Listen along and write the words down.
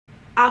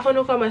After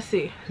nous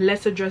commencer,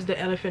 let's address the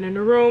elephant in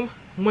the room.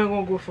 Moi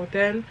gonna go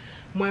fontaine,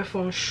 moi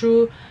font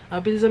chou, a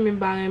bit of me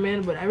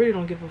man, but I really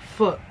don't give a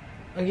fuck.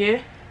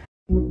 Okay?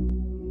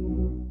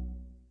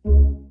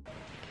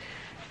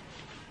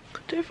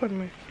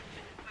 Téléphone,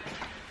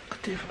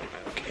 ok.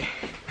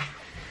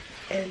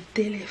 El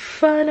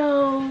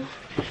teléfono.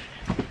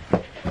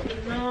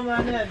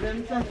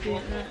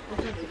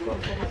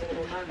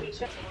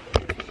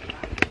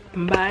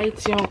 Bye,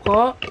 ti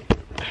encore.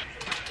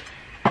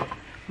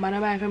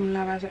 Madame, I have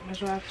lavage,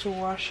 I have to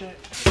wash it.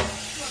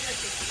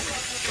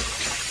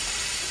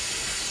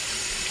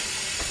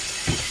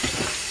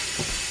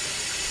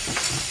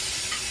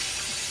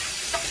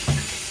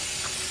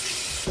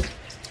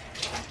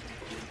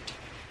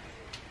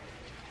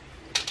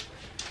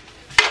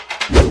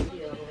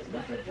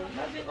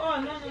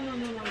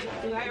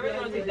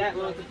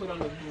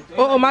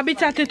 Oh, ma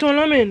bite a téton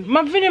là, man.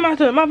 Ma vini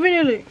matin, ma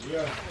vini li.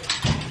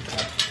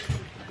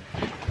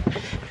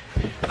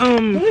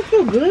 Does it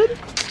feel good?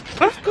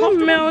 Oh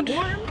merde.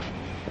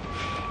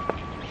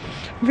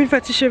 Vin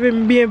fè ti cheve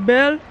bien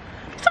belle.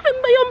 Ça fait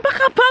yon pas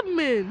capable,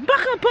 man. Pas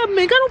capable,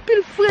 man. Quand on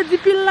pile Freddy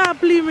pile la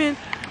pli, man.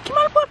 Qui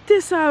mal porté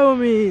ça, yo,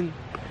 man.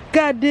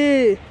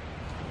 Gade.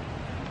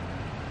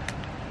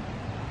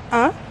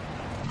 Hein?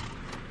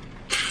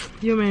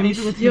 Yo, man.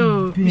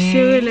 Yo,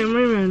 seriously,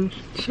 man.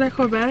 Should I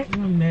call back?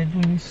 I'm mad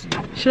when you see.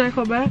 Should I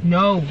call back?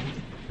 No.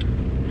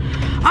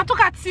 En tout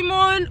cas,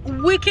 Timon,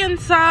 week-end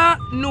ça,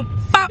 nous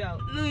pas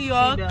New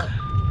York.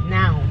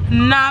 Now.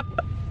 Nap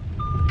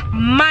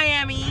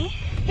Miami.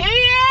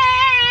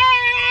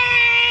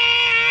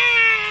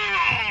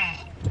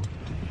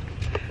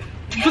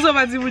 Pour ça,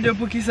 va dire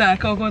pour qui ça?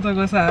 Quand on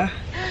comme ça?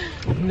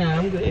 Nah,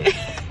 I'm good.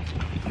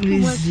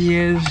 Les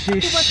yeux, je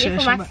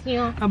cherche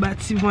un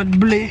bâtiment de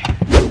blé.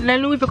 Là,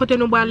 nous, il faut que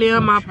nous balais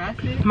ma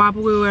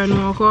pour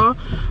nous encore.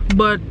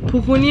 But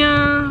pour qu'on y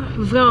a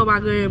vraiment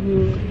pas grand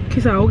pour. Qui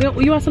ça?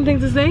 You have something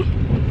to say?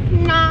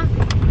 Nah,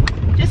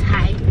 just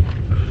hi.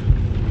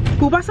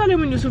 Pour pas saluer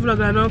mon sur vlog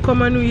là, non?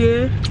 Comment nous y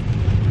est?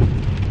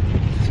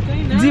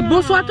 Dis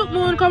bonsoir tout le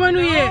monde, comment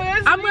nous y est?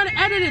 I'm gonna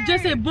edit it,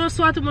 just say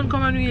bonsoir tout le monde,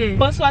 comment nous y est?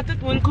 Bonsoir tout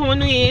le monde, comment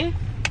nous y est?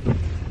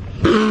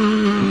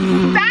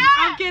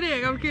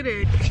 I'm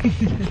kidding.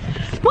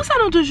 Pour ça,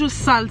 nous toujours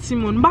sale,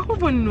 Simone. Pas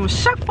pour nous.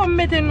 Chaque fois,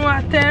 mettez nous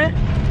à terre.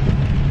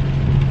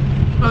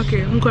 Ok,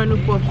 on connaît nous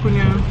propres.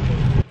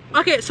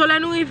 Ok, so là,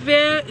 nous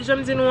arrivons. Je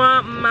me dis, nous,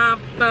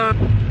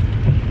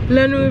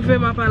 là, nous arrivons,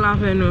 ma parle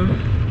avec nous.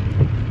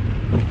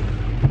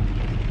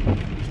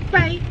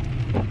 Bye.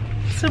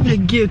 C'est le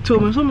ghetto,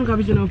 mais ça, mon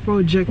capitaine un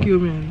project, yo,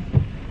 man.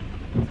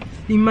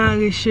 Il m'a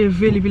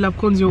réchevé, et puis il a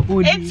conduit au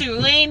Audi. It's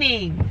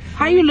raining.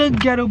 How you look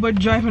ghetto but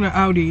driving an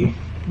Audi?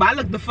 But I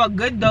look the fuck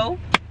good though.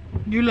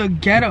 You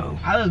look ghetto.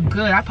 I look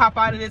good. I pop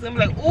out of this and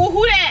be like, ooh,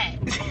 who that?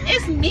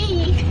 It's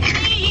me.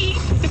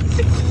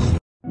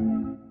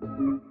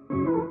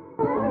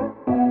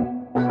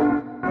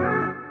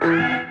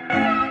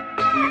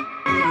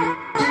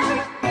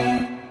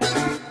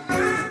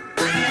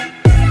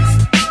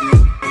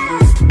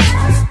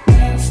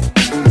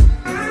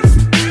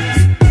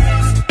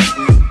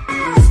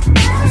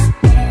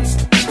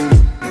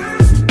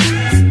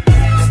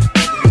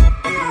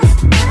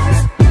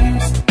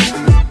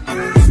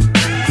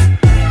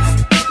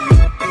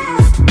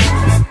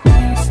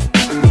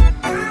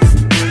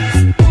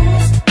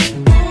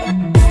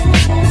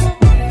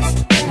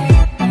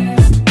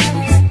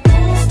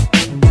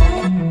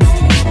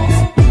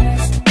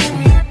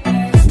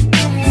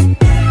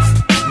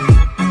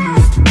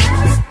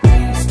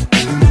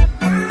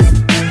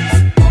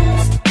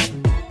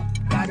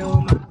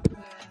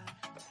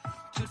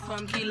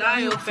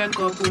 Fait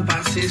qu'on pour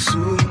passer sous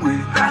moi.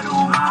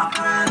 Cadeau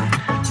m'appelle.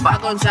 Pas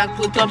comme ça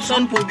pour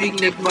Thompson pour Big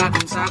Neck, pas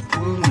comme ça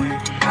pour moi.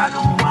 Cadeau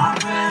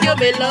m'appelle. Yo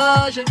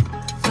mélange.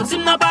 Si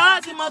m'en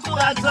pas, si m'en tout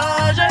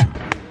rasage.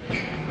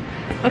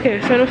 Ok,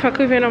 so nous fait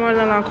que venir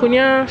dans la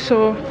Cogna,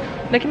 so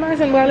de qui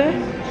magasin de balai?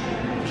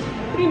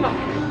 Primark.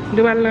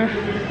 De balai.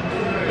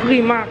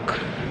 Primark.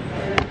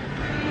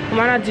 On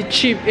m'a dit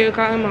cheap et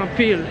carrément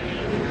pile.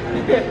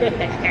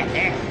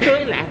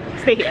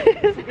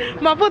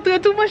 Ma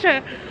pote tout moins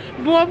cher.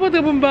 Bon, à pote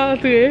pour me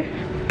battre. Et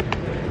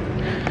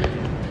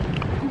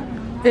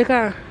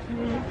quand?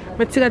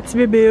 Je tire un petit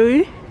bébé,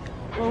 oui.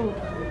 Oh.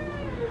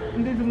 On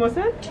dit du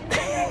morceau?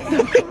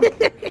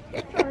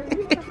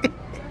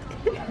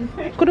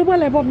 Quand on voit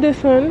les pop de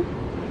son,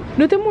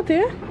 nous t'es monté?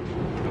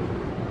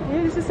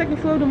 Yeah, this is the second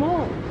floor of the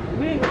mall.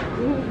 We up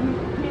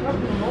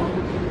the mall.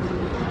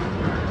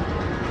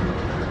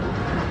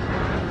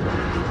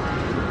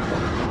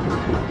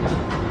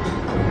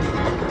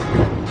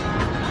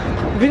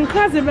 Vin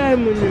craser ba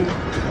mon yo.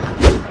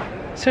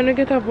 So nous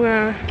get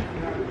après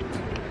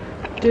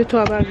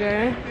 2-3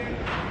 bagages.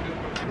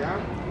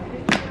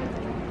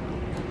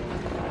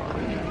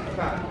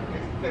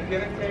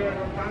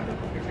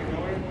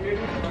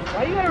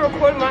 Why you gotta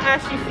record my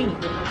ashy feet?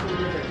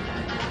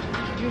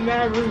 You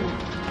mad rude.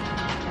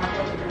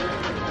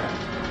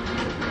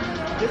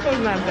 This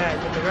one's not bad,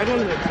 but the red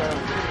one looks bad.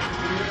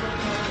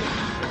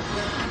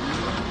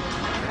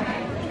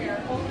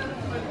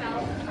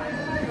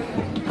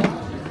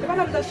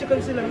 that she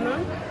concealer, no?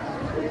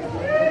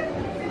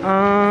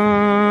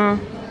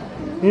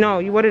 No,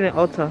 you wanted an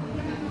Ulta.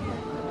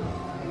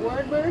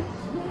 Word, bird?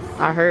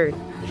 I heard.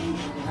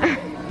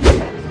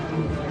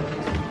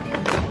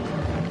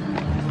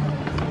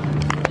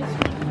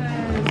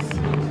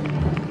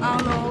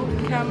 Aloe,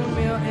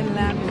 chamomile, and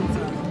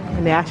lavender.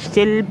 And they are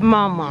still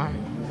mama.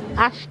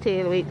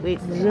 Ashtail, wait,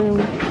 zoom.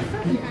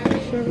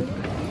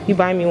 You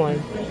buy me one.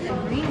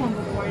 Green one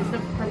before. Is the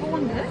purple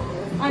one good?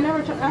 I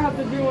never tried. I have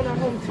the green one at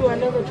home too. I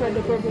never tried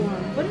the purple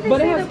one. What did they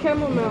But it say has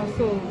chamomile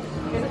too.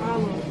 And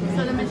aloe.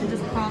 So the should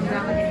just calm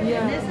down like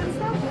Yeah. redness and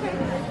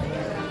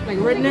stuff? Like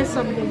redness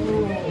of the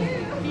blue. Do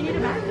you need a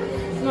bag?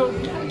 No.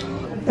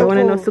 I want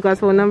to know Suka's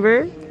phone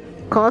number.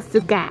 Call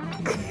Suka.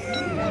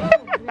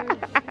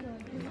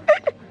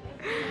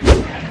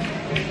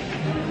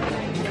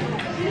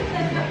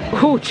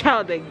 Ooh,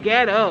 child, the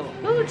ghetto.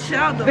 Ooh,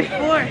 child, the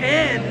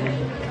forehead.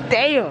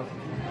 Damn.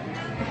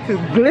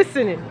 It's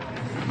glistening.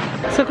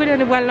 So que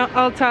nous allons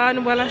Ulta,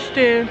 nous allons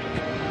acheter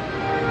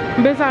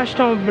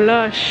un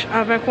blush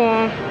avec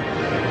un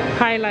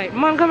highlight.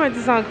 Moi, comment tu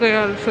sens en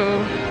créole, so.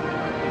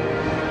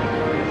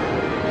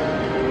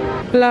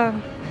 Là.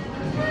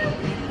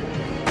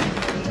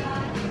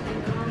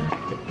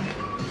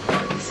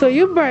 So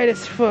you bright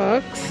as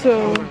fuck,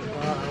 so.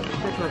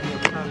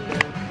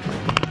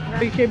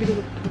 You can't be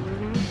doing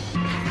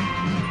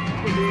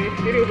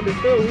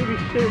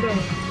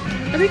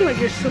I think like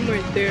you're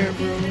somewhere there,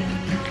 bro.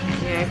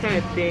 Yeah, I kind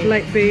of think.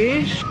 Light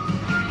beige.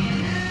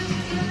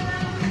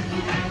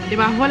 E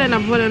ba vole na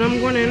non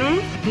gone non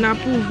na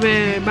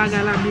pouve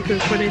bagala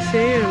because for the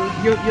sale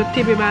yo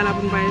tebe ba la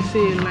pour ba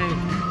essayer like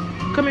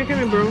come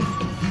here bro.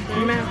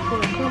 Man,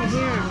 come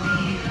here.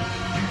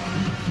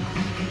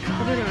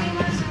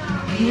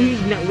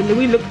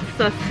 We look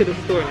sus to the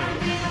store now.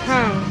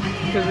 How?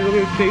 Because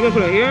you're gonna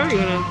put it here,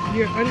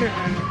 Your under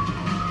eye.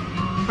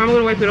 how am I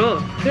gonna wipe it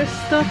off? There's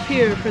stuff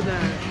here for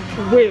that.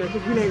 Where?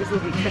 Because you're not even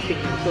supposed to be testing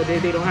them, so they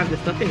don't have the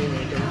stuff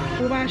anymore.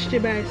 Ou ba achete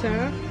ba sa?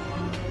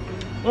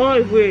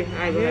 Oh, wait.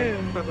 I go Yeah.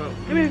 ahead. Pop out.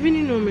 E men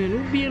vini nou men, ou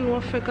bien nou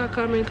fè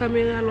kaka men,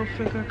 kamera lò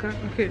fè kaka.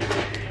 Ok.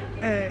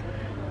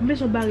 Mbe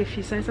son bari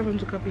fi, sa fèm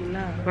tou kapi la.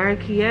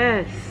 Mark,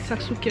 yes.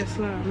 Sak sou kes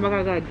la. I'm not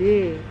gonna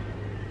do.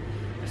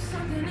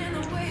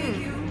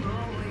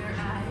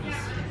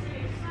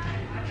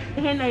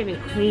 The hair not even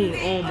clean.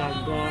 Oh my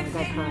god, I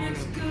got problem.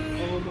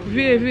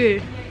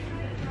 Vie.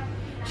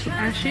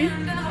 Ashy? I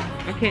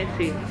can't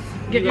see.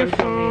 Get You your gotta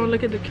tell phone, me.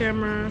 look at the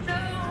camera.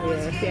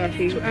 Yeah, see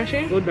Ashy. So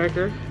Ashy? Go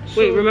darker.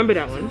 So- Wait, remember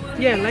that one?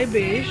 Yeah, light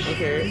beige.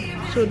 Okay.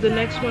 So the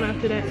next one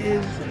after that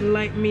is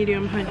light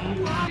medium honey.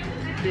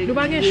 You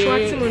ba gen Yeah.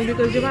 short Simon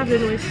because you ba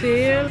ven wè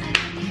sale.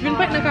 Vin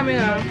pat nan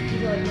kamera.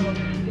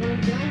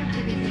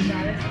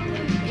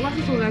 Wak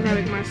si sou gaz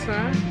avèk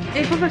masa.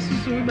 E fò fè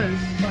sou ribas.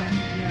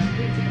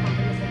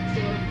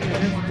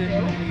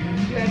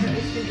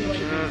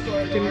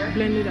 Then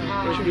blend it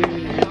out. It's giving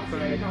me that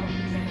vibe.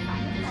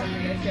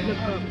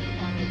 Look up.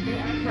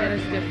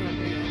 That's different.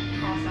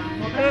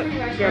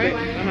 Got it.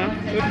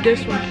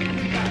 This one.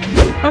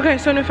 Ok,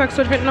 so nou fèk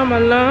sot vèt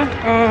normal la.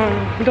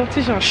 Don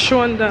ti jan chou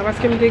an da.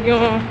 Paske mte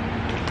gen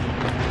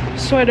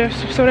sweater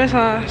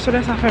sa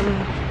fèm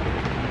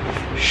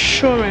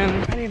chou men.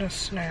 I need a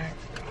snack.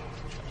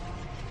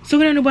 So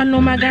gwen nou ban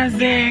nou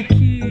magasin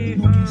ki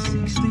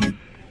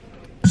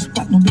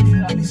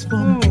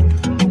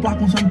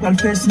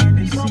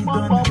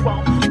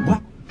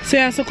So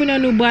yeah, so kwenye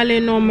nou bale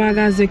nou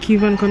magaze ki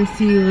ven kom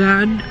si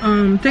rad.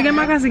 Te gen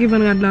magaze ki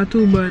ven rad la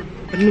tou, but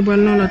nou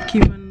bale nou lot ki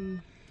ven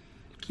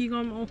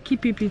ki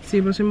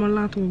pipiti, but se mon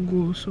la tou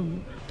go, so.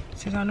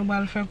 Se sa nou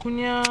bale fe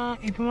kwenye,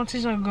 epi mon ti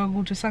jan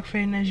gagou, te sak fe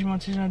enerji mon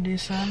ti jan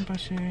desan,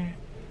 parce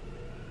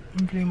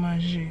mple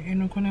manje, e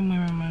nou konen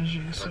mwen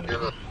manje, so.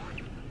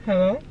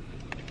 Hello?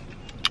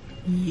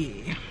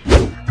 Yeah.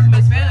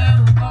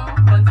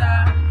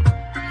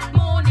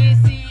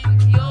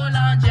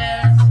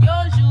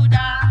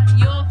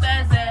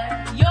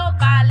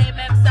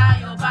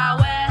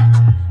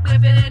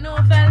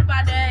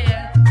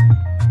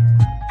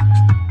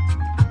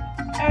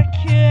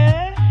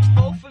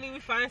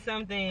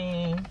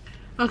 Something.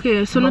 Ok,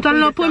 so nou tan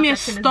nou premier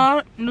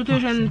store, nou te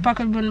jen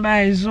paket bon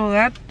bay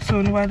Zorat, so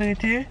nou ba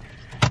drete.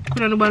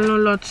 Kou nou ban nou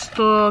lot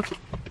store.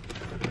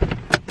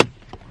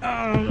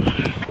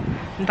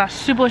 Nou ta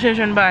supposé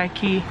jen bay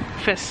ki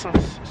fè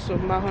sens, so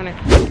mba konen.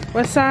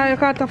 Wè sa, yo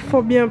ka ta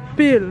fò bien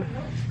pil.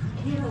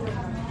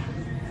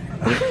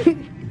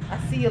 I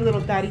see your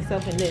little thotty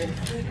self in this.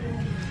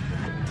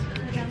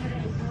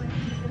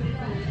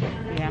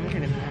 Yeah, I'm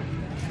gonna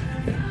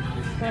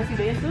wanna see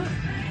the insert?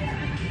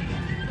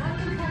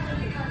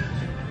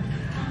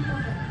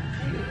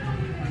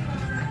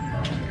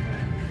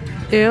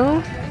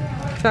 Eu?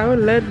 Sa ou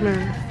led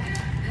man.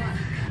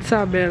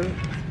 Sa bel.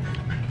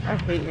 I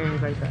hate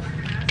earrings like that.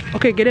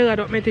 Ok, gede ga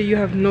dok mette you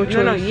have no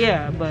choice. No,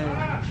 yeah, but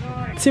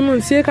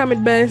Simon, si e ka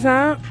met bay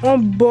sa, on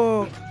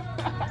bo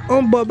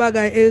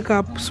bagay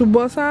Erika sou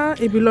bo sa,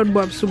 epi lot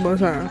bo ap sou bo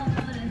sa.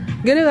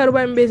 Gede ga do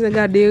bay mbez ne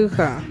gade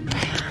Erika.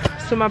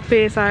 So ma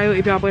pay sa yo,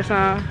 epi apre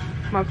sa,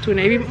 m'a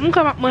tourné. Et puis, je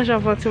vais manger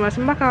avant de manger.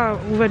 Je ne vais pas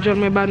ouvrir John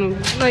mes banou.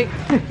 Like,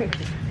 je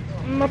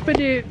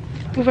vais pas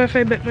pouvoir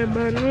faire bête mes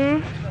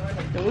banou.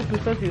 Oui, tout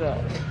ça, c'est là.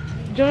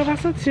 John n'a pas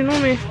senti, non,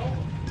 mais.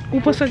 Ou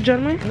pas ça,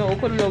 John, mais? Non,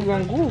 au le grand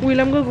goût. Oui,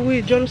 le grand goût,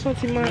 oui. John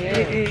senti ma.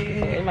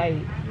 It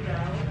might.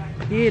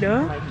 Yeah,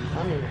 though.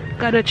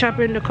 Gotta chop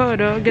in the car,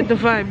 though. Get the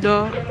vibe,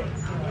 though.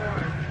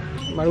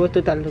 Mais le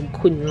total de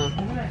coune là.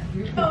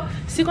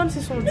 Si comme c'est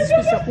son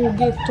discussion au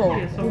ghetto,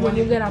 ou on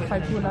est la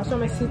fight pour la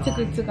somme, mais c'est tic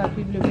à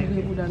puis le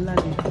bébé pour dans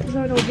l'âge. Nous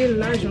avons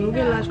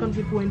l'âge comme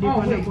c'est pour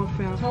indépendant pour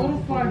faire.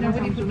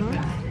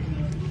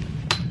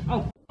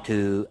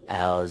 2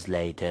 hours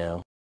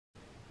later.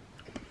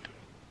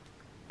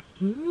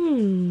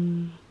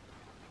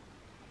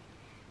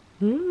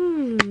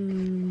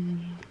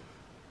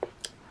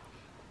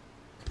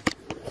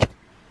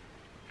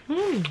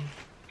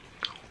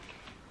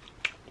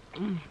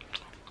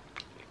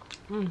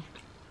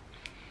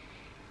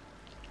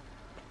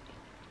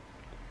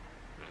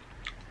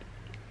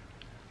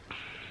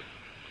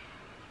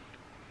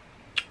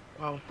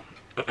 Wow.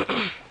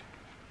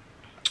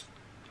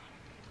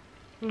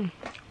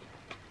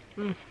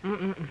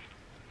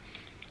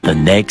 The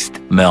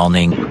next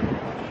morning.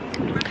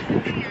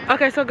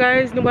 Okay, so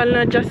guys, nous allons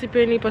dans Jesse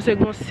Penny parce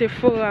que c'est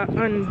Sephora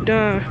en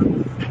dans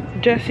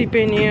Jesse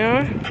Penny.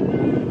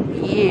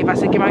 Yeah,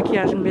 parce que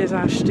maquillage me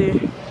besoin acheter.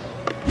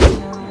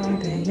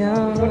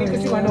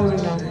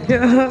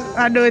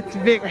 I know it's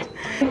big.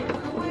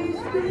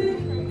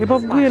 Et pas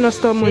beaucoup dans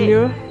store mon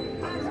yo.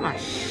 It's my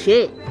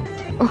shit.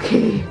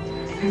 Okay.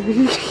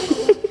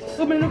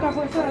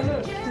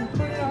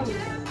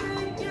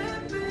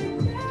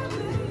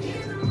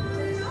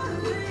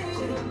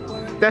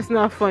 That's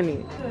not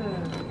funny.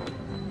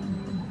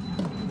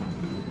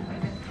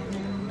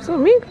 So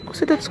me, what's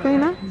that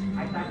Sucaina?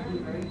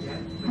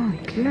 Oh my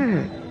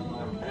god.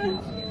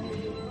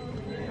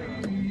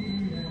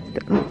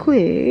 That look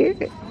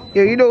quick.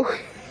 Yo, you know.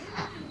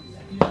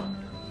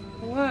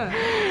 What?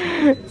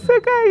 So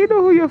guy, you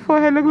know who your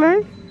forehead look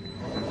like?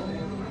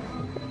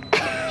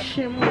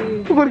 Shimmy.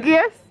 You gonna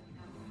guess?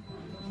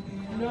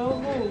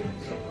 Nouvo.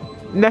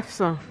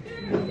 Nefsa.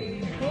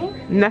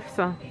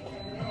 Nefsa.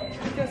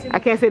 I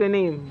can't say the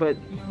name, but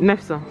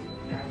Nefsa.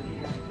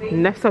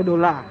 Nefsa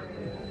dollar.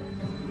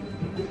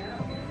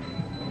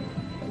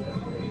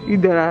 You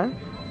did that?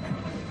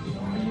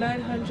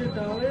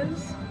 $900?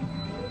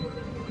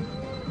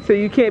 So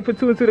you can't put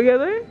 2 and 2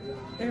 together?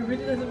 It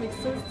really doesn't make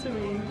sense to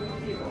me.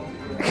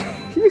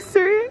 You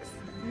serious?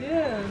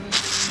 Yeah.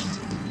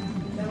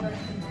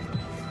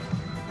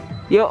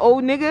 Your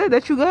old nigga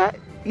that you got?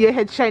 Your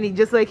head shiny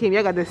just like him.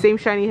 Y'all got the same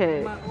shiny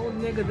head. My old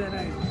nigga that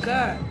I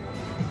got.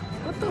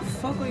 What the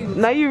fuck are you?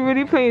 Now you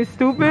really playing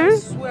stupid? I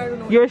swear I don't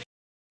know. You're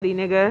shitty,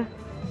 nigga.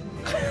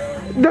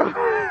 No.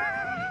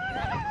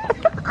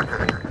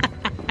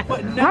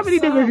 But How many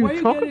niggas where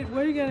you talking?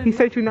 Where you getting? He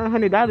sent you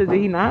 $900, did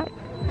he not?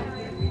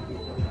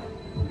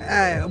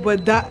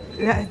 But that,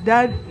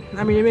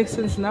 I mean, it makes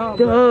sense now.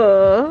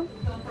 Duh.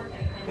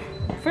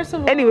 First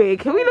of all, Anyway,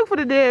 can we look for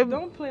the damn?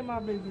 don't play my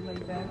baby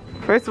like that.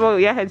 First of all,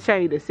 y'all had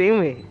shiny the same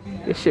way.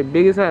 This shit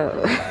big as hell.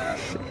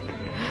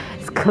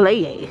 It's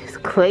clay. It's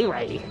clay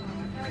right.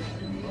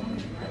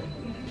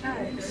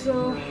 Alright,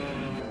 so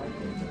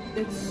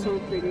it's so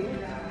pretty.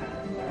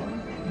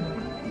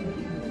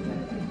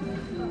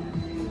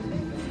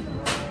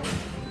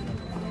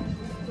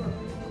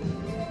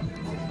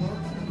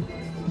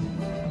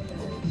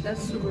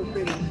 That's super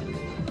pretty.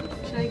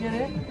 Should I get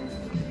it?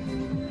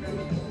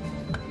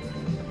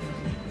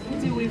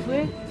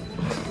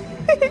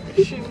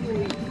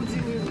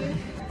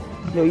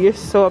 Yo, you're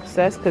so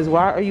obsessed because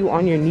why are you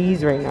on your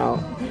knees right now?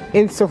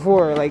 In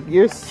Sephora, like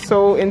you're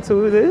so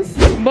into this.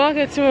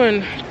 Bucket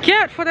one.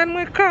 Cat for that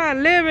my car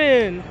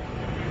living.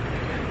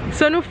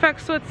 So nous fait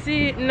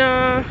sortir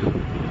dans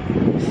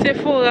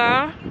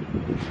Sephora.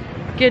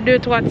 Que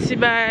 2-3 petits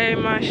bails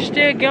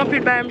m'acheter. Gen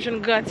pile bail m'j'en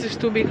gratis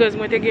tout because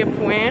moi te gen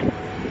point.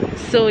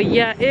 So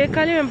yeah, et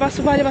quand même pas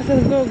sous parler parce que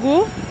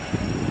gogo.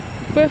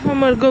 Pour faire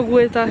mal gogo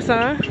et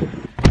ça.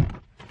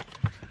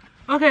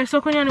 Ok,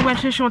 so qu'on y a nous va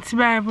chercher un petit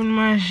bail pour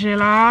manger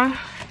là.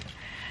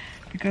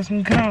 Because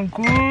mon grand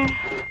goût.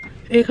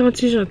 Et quand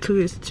tu j'en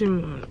touriste, tu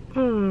me.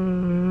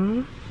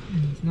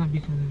 It's not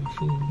because of the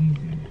food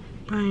either.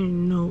 I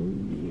know.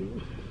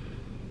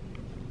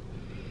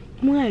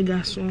 Moi,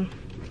 garçon.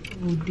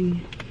 Odi.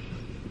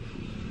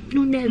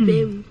 Nous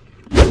n'avons.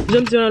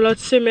 J'aime dire l'autre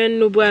semaine,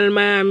 nous allons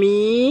à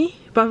Miami.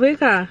 Pas vrai,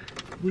 quoi?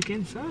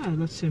 Weekend ça,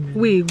 l'autre semaine.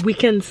 Oui,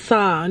 weekend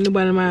ça, nous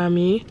allons à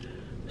Miami.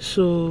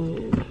 So.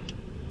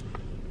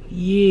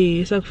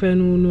 Yeah, ça fait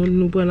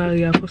nous prendre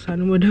l'arrière comme ça.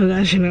 Nous me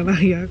déranger dans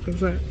l'arrière comme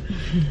ça.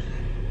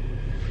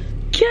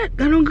 Cat,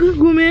 t'as nos gros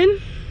goût, man.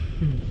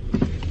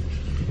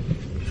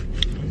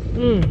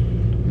 You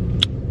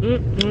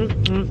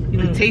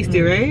can taste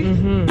it, right?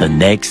 The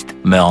next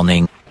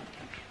morning.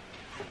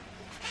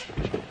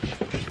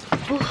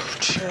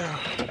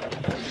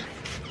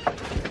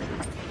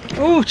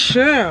 Oh,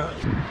 chill.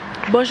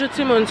 Bonjour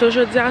tout le monde.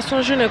 Aujourd'hui, à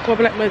son journée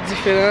complètement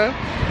différent.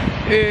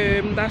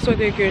 Je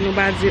souhaite que nous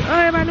va dire,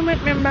 oh, va nous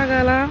mettre même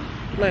bagarre là.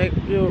 like,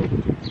 yo.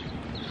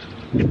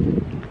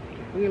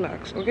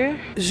 Relax, okay?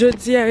 Je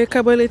dis à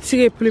Rekabale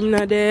tirer plume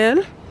nan de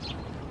elle.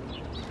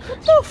 What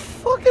the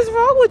fuck is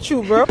wrong with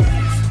you, bro?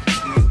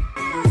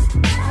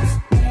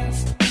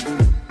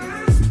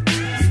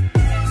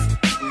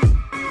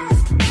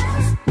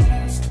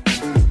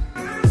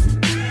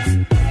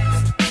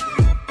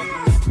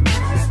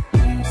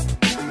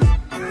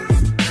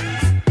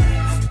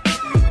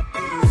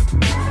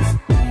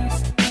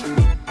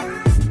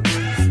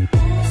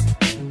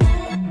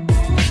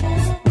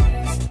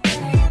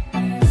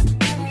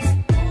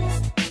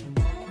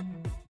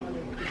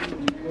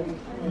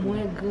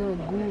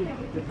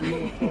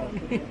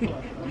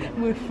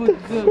 Muy food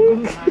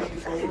good.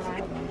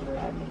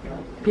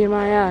 Be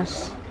my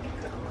ass.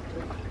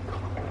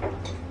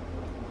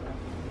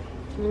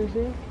 You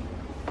see?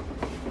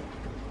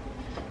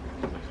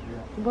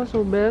 What's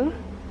so belle?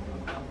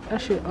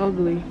 That shit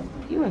ugly.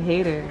 You a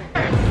hater.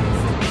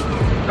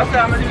 Okay,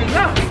 I'm gonna leave it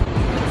now.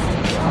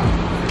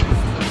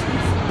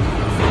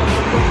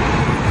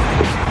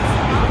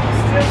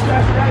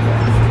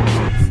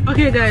 Ok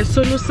guys,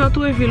 so nou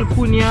santou vil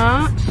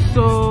kounya.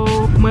 So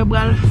mwen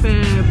bral fè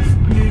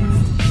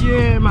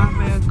plusieurs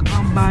avèk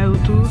an bay ou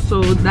tout.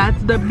 So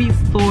that's the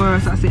before,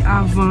 sa se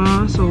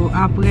avan. So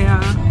apre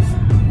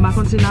ma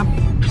konti na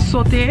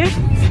sote.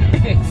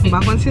 Ma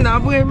konti na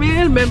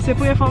premel, mèm se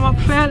pre fòm ap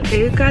fèl.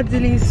 E ka di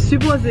li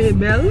suppose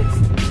bel.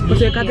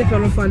 Pwè ka te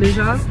fèl an fwa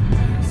deja.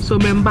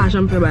 So mèm ba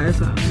jam fè bay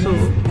sa. So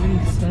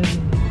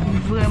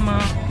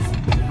vreman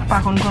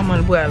pa kon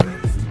koman bral.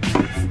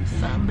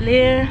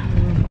 Samble.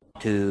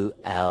 2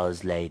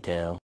 hours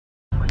later.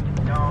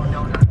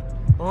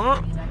 Oh.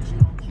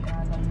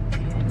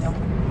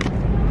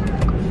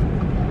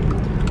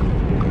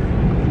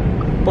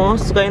 Bon,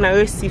 Sucaina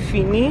resi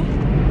fini.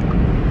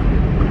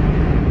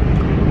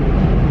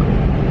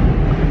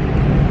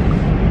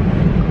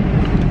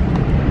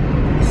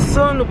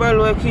 So nou pal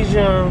wè ki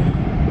jan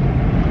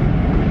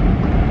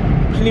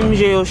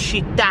plimje yo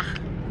chita.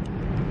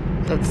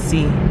 Let's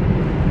see.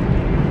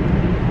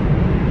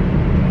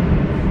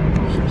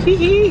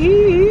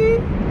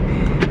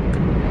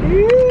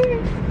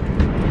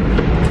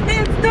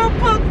 It's the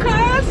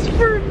podcast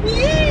for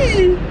me.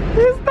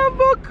 It's the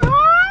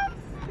podcast.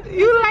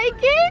 You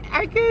like it?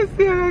 I can't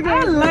see it.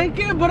 I like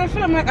it, but I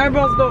feel like my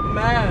eyebrows don't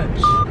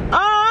match.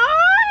 Oh,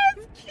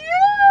 it's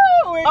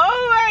cute. Oh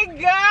my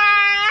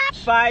god.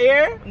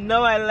 Fire.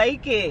 No, I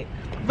like it.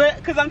 But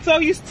because I'm so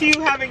used to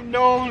you having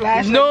no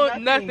lashes. No,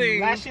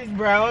 nothing. Lashes,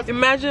 brows.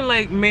 Imagine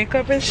like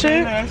makeup and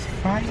shit. That's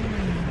fire.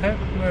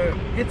 But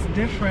it's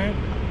different.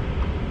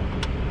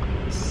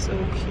 So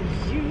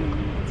cute.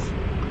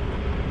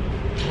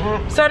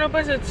 Sa nou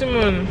pa se ti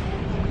moun.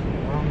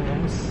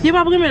 Ye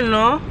pa premel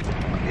non?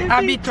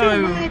 Habitan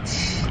yo.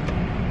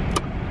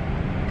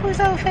 Pou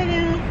sa ou fè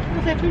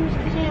plus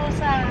yon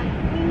sa?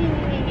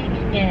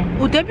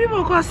 Ou depi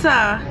pou kon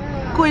sa?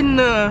 Kwen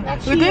nan?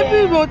 Ou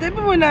depi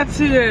pou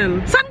naturel?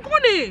 San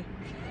kone?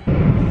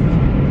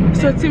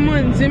 So ti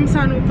moun, dim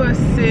sa nou pa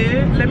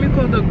se. Let me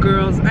call the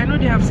girls. I know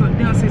they'll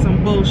say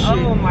some bullshit.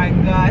 Oh my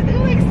god.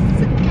 They're like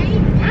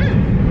Sucaina.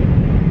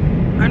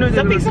 I know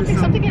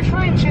Something in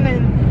French and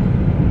then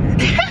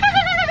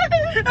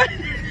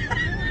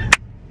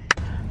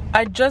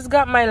I just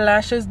got my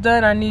lashes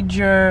done. I need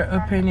your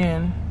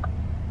opinion.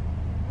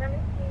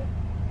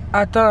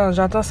 Attends,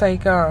 j'attends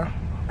Saika.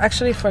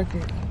 Actually, fuck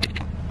it.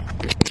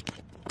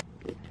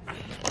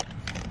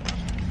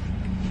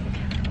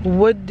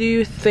 What do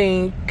you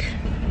think?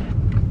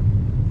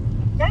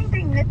 The only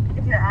thing missing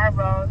is your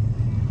eyebrows.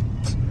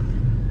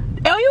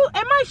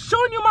 Am I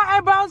showing you my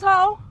eyebrows,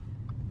 ho?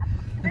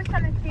 I'm just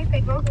trying to see if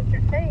it goes with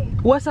your face.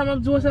 What's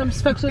I'm doing some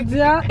specs with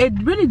ya? It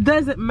really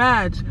doesn't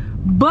match.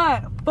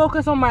 But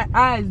focus on my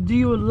eyes. Do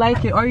you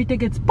like it? Or you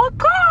think it's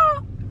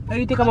baka? Or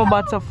you think I'm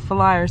about to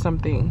fly or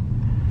something?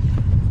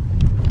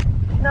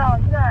 No,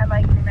 you know I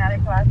like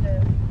dramatic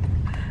glasses.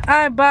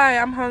 Alright, bye.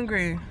 I'm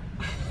hungry.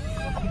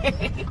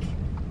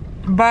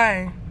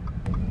 Bye.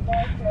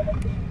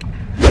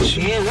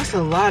 damn, that's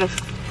a lot of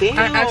things.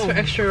 I asked for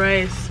extra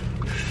rice.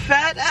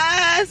 Fat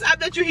ass. I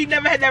bet you he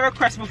had never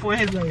crushed before in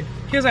his life.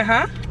 He was like,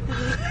 huh?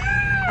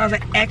 I was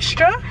like,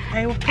 extra?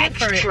 I will pay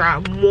for it.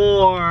 Extra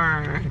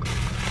more.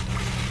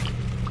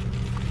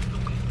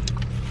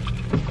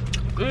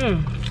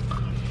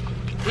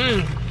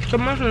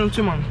 Comment je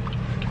le monde?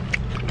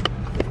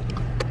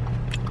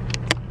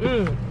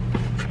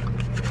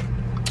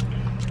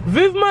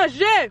 Vive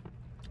manger!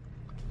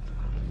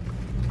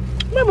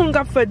 Mais mon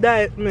gars fait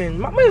diet, man.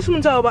 Mais je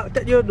me dis about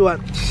tête your droite.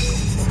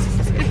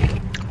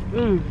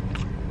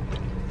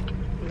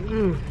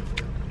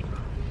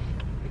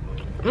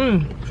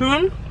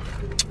 Fun?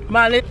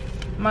 Mal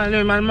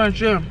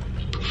manger.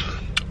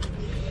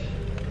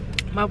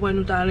 Ma boy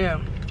nous t'aller.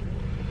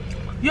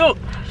 Yo!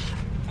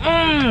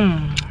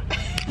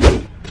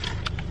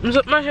 Nous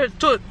autres manger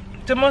tout.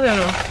 C'est mon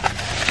zéro.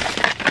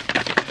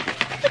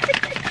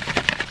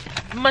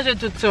 Manger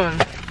tout seul.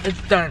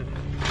 It's done.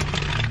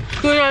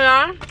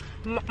 Là,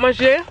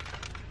 manger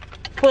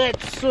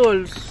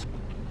pretzels.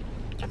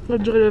 Le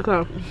durer le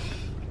cas.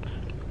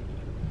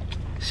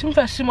 Si me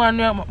fais 6 mois, je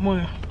vais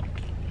mourir.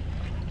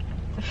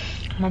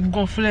 Je vais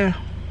gonfler.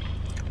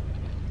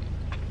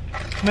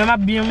 Mais je vais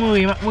bien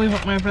mourir, je vais mourir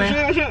avec plein.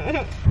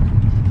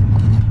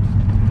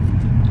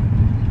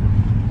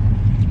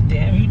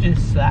 Damn, you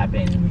just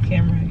slapping in the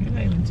camera. You're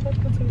not even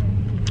talking to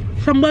them.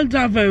 Somebody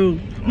after you.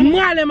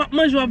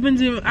 Moi, je vais venir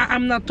dire,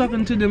 I'm not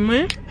talking to them,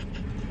 man.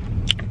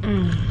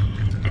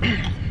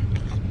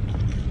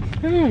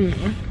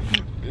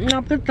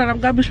 Peut-être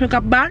que je vais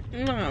me battre.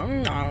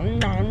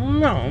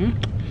 Non.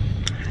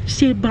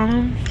 C'est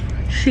bon.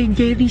 C'est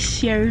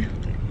délicieux.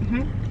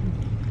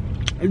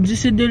 Dis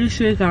c'est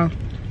délicieux quand.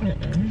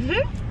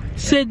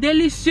 C'est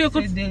délicieux.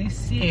 C'est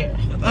délicieux.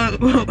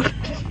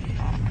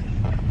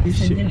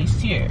 C'est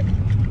délicieux.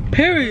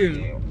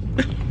 Period.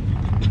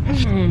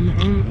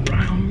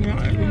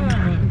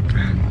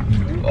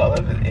 All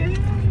of it.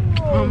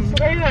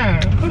 Sucaina,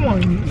 come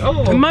on.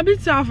 Oh. My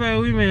bitch affair,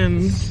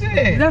 women.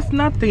 Shit. That's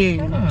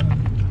nothing.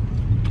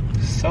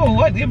 So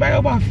what? You buy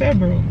about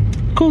February?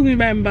 Cool, you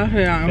buy me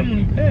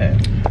here.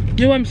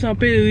 You want some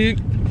perruque,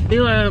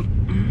 you want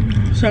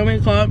some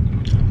makeup,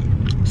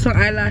 some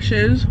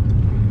eyelashes.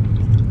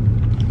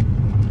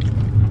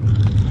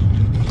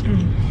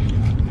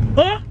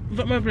 Oh,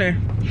 what my play?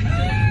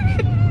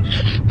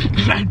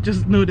 I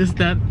just noticed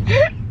that.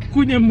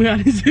 Couldn't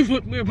realize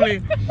what my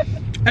play.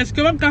 Est-ce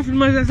que je peux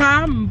filmer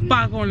ça? Je ne sais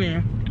pas.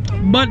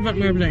 But what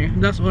my play?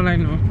 That's all I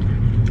know.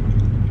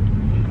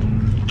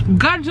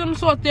 God, je me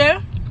sauter.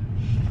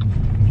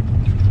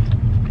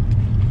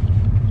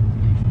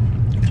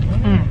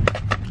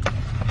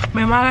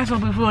 Mais ma raison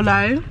préférée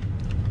live.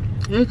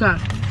 Regarde.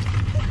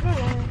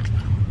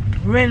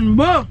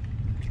 Rainbow.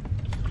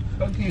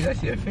 Okay,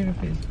 that's your favorite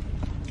place.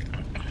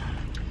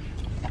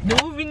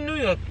 The movie in New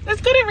York.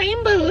 Let's go to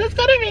Rainbow. Let's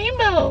go to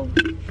Rainbow.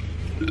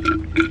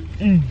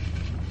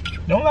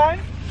 Don't lie.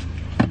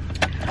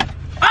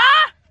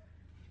 Ah!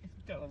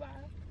 Don't lie.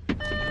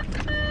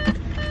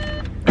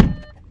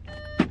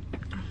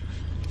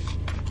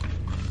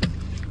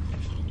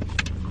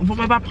 On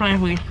peut pas prendre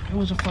vrai. It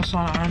was a false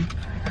alarm.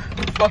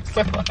 False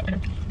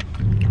alarm.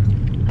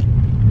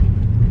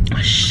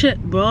 Shit,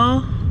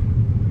 bro.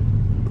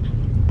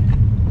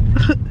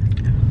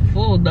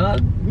 Full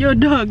dog. Yo,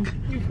 dog.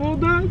 You full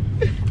dog?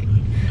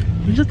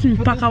 Just une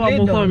pas capable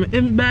de prendre.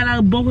 Et ben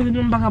là, beaucoup de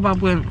gens pas capable de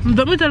prendre.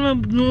 Je vais tellement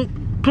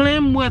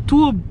plein moi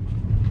tout.